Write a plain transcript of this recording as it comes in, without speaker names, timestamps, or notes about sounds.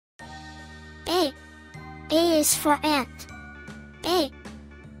A. A is for ant. A.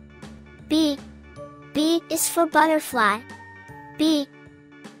 B. B is for butterfly. B.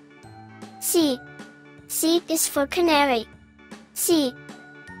 C. C is for canary. C.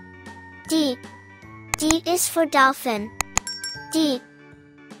 D. D is for dolphin. D.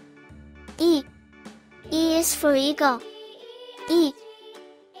 E. E is for eagle. E.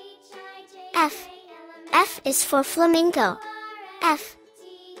 F. F is for flamingo. F.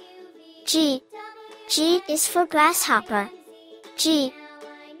 G. G is for grasshopper. G.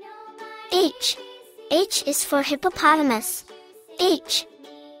 H. H is for hippopotamus. H.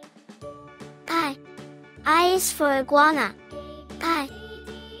 I. I is for iguana. I.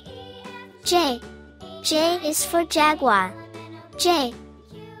 J. J is for jaguar. J.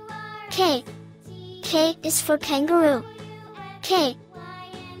 K. K is for kangaroo. K.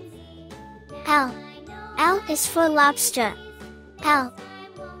 L. L is for lobster. L.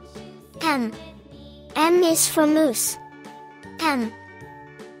 M. M is for moose. M.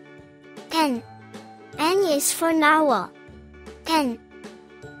 N. N is for narwhal. N.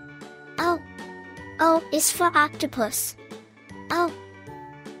 O. O is for octopus. O.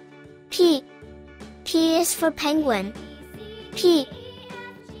 P. P is for penguin. P.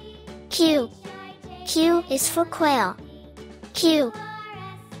 Q. Q is for quail. Q.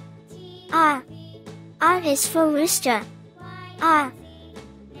 R. R is for rooster. R.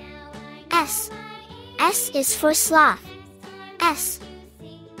 S. S is for sloth. S.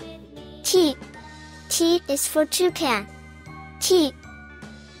 T. T is for toucan. T.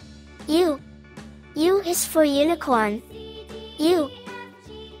 U. U is for unicorn. U.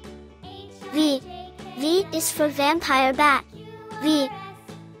 V. V is for vampire bat. V.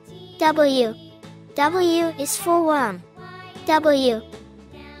 W. W is for worm. W.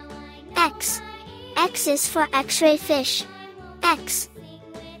 X. X is for x-ray fish. X.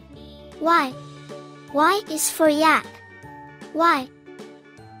 Y. Y is for yak. Y.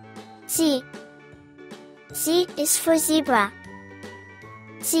 Z. Z is for zebra.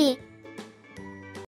 Z.